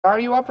Are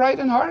you upright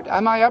in heart?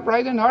 Am I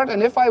upright in heart?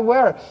 And if I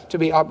were to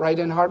be upright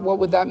in heart, what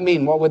would that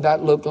mean? What would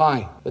that look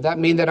like? Would that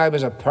mean that I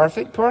was a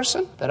perfect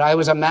person? That I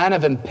was a man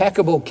of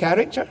impeccable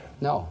character?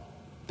 No.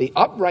 The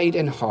upright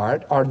in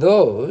heart are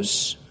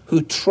those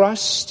who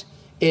trust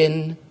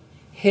in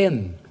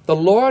Him. The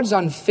Lord's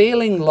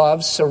unfailing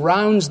love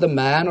surrounds the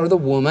man or the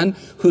woman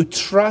who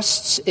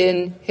trusts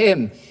in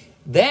Him.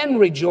 Then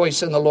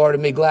rejoice in the Lord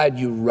and be glad,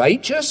 you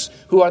righteous.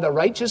 Who are the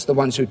righteous? The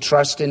ones who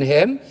trust in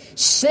Him.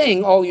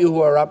 Sing, all you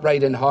who are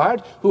upright in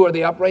heart. Who are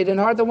the upright in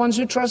heart? The ones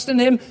who trust in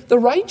Him, the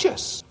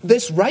righteous.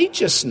 This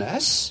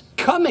righteousness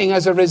coming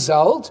as a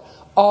result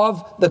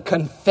of the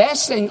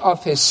confessing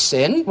of his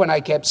sin. When I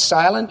kept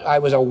silent, I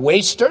was a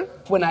waster.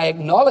 When I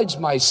acknowledged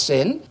my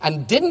sin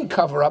and didn't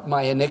cover up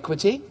my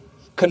iniquity,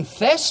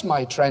 confess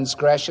my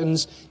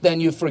transgressions,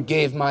 then you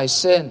forgave my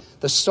sin.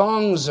 The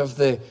songs of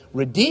the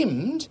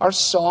redeemed are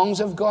songs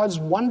of God's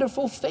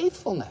wonderful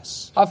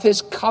faithfulness, of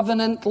His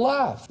covenant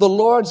love. The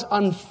Lord's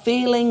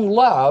unfailing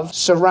love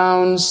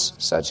surrounds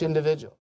such individuals.